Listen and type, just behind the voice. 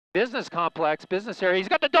business complex, business area. He's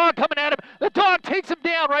got the dog coming at him. The dog takes him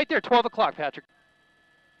down right there. 12 o'clock, Patrick.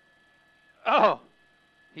 Oh,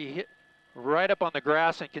 he hit right up on the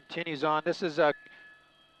grass and continues on. This is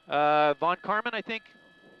Von Carmen, I think.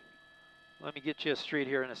 Let me get you a street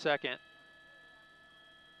here in a second.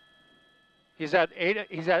 He's at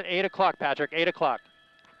 8 o'clock, Patrick. 8 o'clock.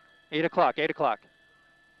 8 o'clock. 8 o'clock.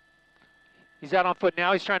 He's out on foot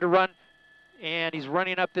now. He's trying to run, and he's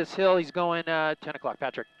running up this hill. He's going 10 o'clock,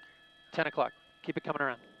 Patrick. 10 o'clock. Keep it coming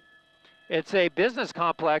around. It's a business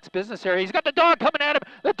complex, business area. He's got the dog coming at him.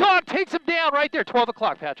 The dog takes him down right there. 12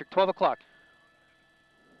 o'clock, Patrick. 12 o'clock.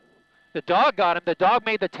 The dog got him. The dog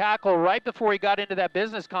made the tackle right before he got into that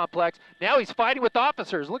business complex. Now he's fighting with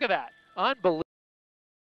officers. Look at that. Unbelievable.